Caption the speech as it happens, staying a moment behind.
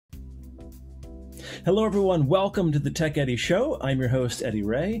Hello everyone, welcome to the Tech Eddy Show. I'm your host Eddie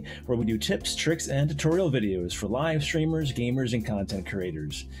Ray, where we do tips, tricks, and tutorial videos for live streamers, gamers, and content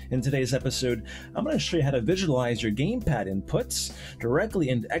creators. In today's episode, I'm going to show you how to visualize your gamepad inputs directly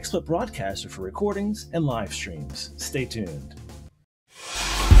into XSplit Broadcaster for recordings and live streams. Stay tuned.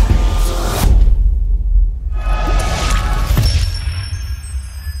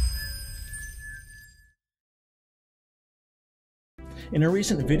 In a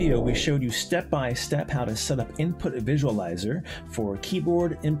recent video, we showed you step-by-step how to set up Input Visualizer for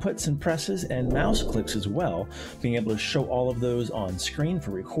keyboard inputs and presses and mouse clicks as well, being able to show all of those on screen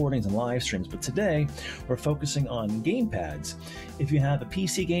for recordings and live streams. But today, we're focusing on gamepads. If you have a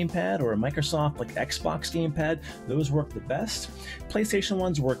PC gamepad or a Microsoft like Xbox gamepad, those work the best. PlayStation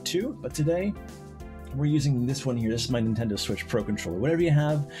ones work too, but today, we're using this one here. This is my Nintendo Switch Pro Controller. Whatever you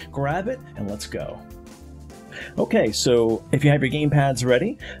have, grab it and let's go. Okay, so if you have your gamepads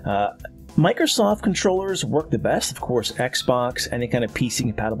ready, Microsoft controllers work the best. Of course, Xbox, any kind of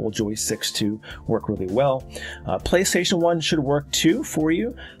PC-compatible joysticks too work really well. PlayStation 1 should work too for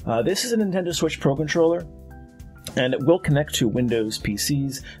you. This is a Nintendo Switch Pro controller, and it will connect to Windows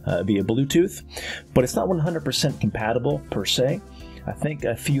PCs via Bluetooth, but it's not 100% compatible per se. I think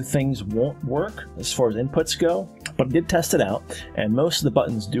a few things won't work as far as inputs go, but I did test it out, and most of the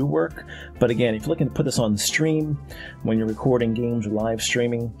buttons do work. But again, if you're looking to put this on stream when you're recording games or live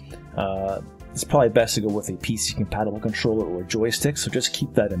streaming, it's probably best to go with a PC-compatible controller or a joystick, so just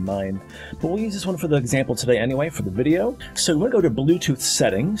keep that in mind. But we'll use this one for the example today anyway, for the video. So we're going to go to Bluetooth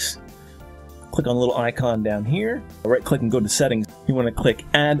settings. Click on the little icon down here. Right-click and go to settings. You want to click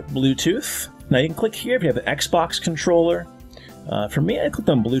Add Bluetooth. Now you can click here if you have an Xbox controller. For me, I clicked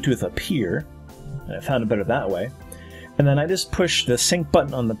on Bluetooth up here, and I found it better that way. And then I just push the sync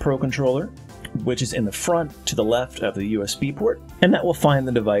button on the Pro controller, which is in the front to the left of the USB port, and that will find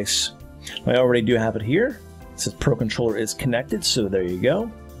the device. I already do have it here. It says Pro controller is connected, so there you go.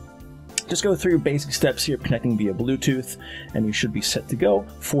 Just go through basic steps here, connecting via Bluetooth, and you should be set to go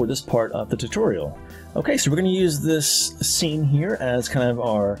for this part of the tutorial. Okay, so we're going to use this scene here as kind of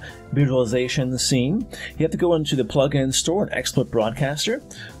our visualization scene. You have to go into the plugin store in XSplit Broadcaster.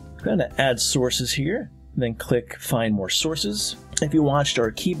 I'm going to add sources here, then click Find More Sources. If you watched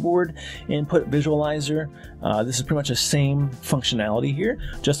our keyboard input visualizer, this is pretty much the same functionality here,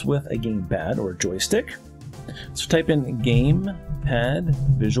 just with a gamepad or a joystick. So type in Gamepad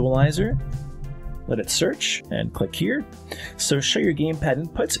Visualizer, let it search, and click here. So show your gamepad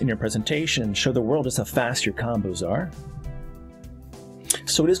inputs in your presentation and show the world just how fast your combos are.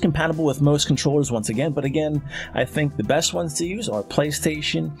 So it is compatible with most controllers once again, but again, I think the best ones to use are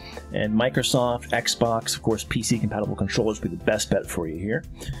PlayStation and Microsoft, Xbox. Of course, PC compatible controllers would be the best bet for you here.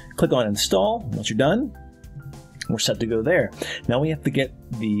 Click on Install. Once you're done, we're set to go there. Now we have to get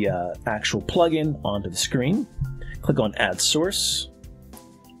the actual plugin onto the screen. Click on Add Source,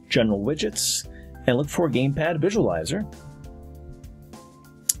 General Widgets, and look for Gamepad Visualizer.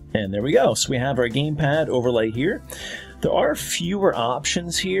 And there we go. So we have our gamepad overlay here. There are fewer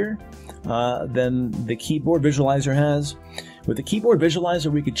options here than the keyboard visualizer has. With the keyboard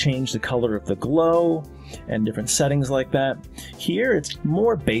visualizer, we could change the color of the glow and different settings like that. Here, it's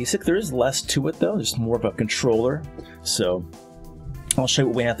more basic. There is less to it, though. There's more of a controller. So I'll show you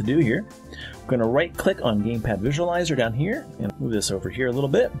what we have to do here. We're going to right-click on Gamepad Visualizer down here and move this over here a little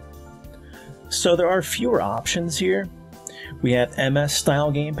bit. So there are fewer options here. We have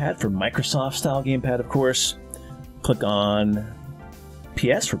MS-style gamepad for Microsoft-style gamepad, of course. Click on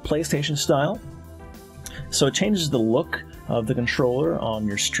PS for PlayStation style. So it changes the look of the controller on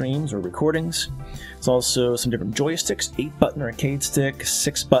your streams or recordings. There's also some different joysticks, 8-button arcade stick,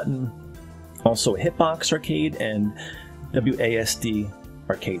 6-button, also a hitbox arcade, and WASD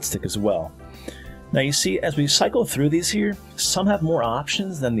arcade stick as well. Now you see, as we cycle through these here, some have more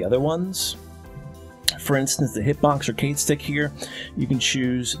options than the other ones. For instance, the hitbox arcade stick here, you can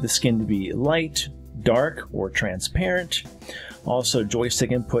choose the skin to be light, dark, or transparent. Also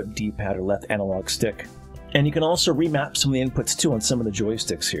joystick input, D-pad or left analog stick. And you can also remap some of the inputs too on some of the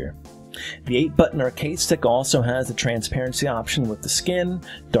joysticks here. The 8-button arcade stick also has the transparency option with the skin,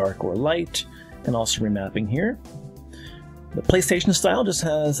 dark or light, and also remapping here. The PlayStation style just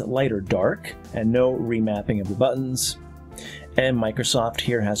has light or dark, and no remapping of the buttons. And Microsoft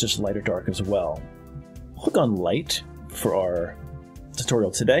here has just light or dark as well. Click on light for our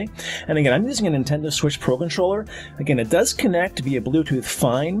tutorial today. And again, I'm using a Nintendo Switch Pro controller. Again, it does connect via Bluetooth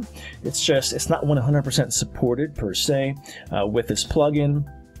fine. It's not 100% supported per se with this plugin.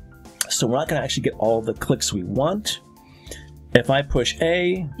 So we're not going to actually get all the clicks we want. If I push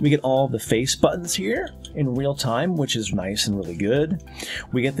A, we get all the face buttons here in real time, which is nice and really good.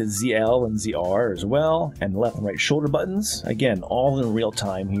 We get the ZL and ZR as well, and left and right shoulder buttons. Again, all in real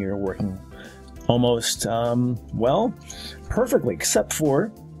time here, working almost, well, perfectly, except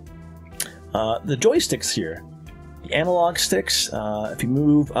for the joysticks here. The analog sticks, if you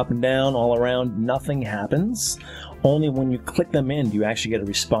move up and down all around, nothing happens. Only when you click them in do you actually get a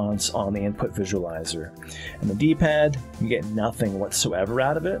response on the input visualizer. And the D-pad, you get nothing whatsoever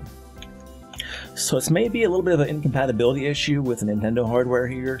out of it. So it's maybe a little bit of an incompatibility issue with the Nintendo hardware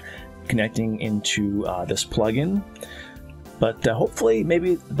here, connecting into this plugin. But hopefully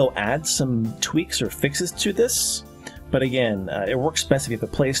maybe they'll add some tweaks or fixes to this. But again, it works best if you have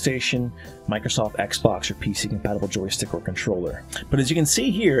a PlayStation, Microsoft, Xbox, or PC compatible joystick or controller. But as you can see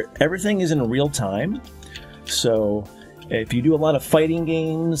here, everything is in real time. So if you do a lot of fighting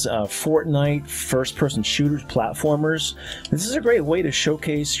games, Fortnite, first-person shooters, platformers, this is a great way to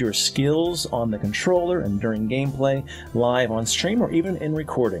showcase your skills on the controller and during gameplay, live on stream, or even in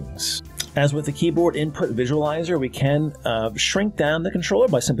recordings. As with the keyboard input visualizer, we can shrink down the controller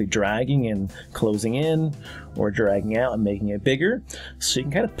by simply dragging and closing in, or dragging out and making it bigger. So you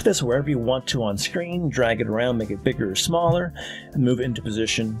can kind of put this wherever you want to on screen, drag it around, make it bigger or smaller, and move it into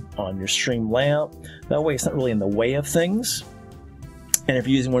position on your stream layout. That way it's not really in the way of things. And if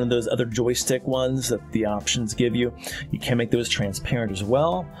you're using one of those other joystick ones that the options give you, you can make those transparent as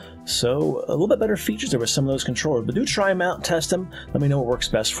well. So a little bit better features there with some of those controllers, but do try them out and test them. Let me know what works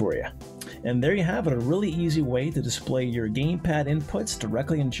best for you. And there you have it, a really easy way to display your gamepad inputs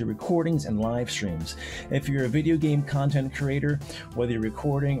directly into your recordings and live streams. If you're a video game content creator, whether you're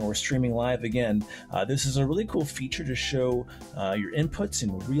recording or streaming live, again, this is a really cool feature to show your inputs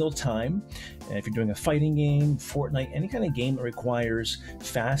in real time. And if you're doing a fighting game, Fortnite, any kind of game that requires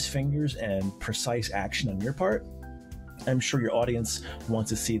fast fingers and precise action on your part, I'm sure your audience wants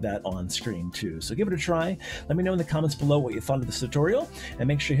to see that on screen too. So give it a try. Let me know in the comments below what you thought of this tutorial, and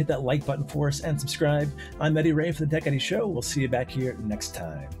make sure you hit that like button for us and subscribe. I'm Eddie Ray for the Tech Eddie Show. We'll see you back here next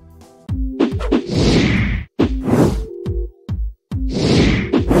time.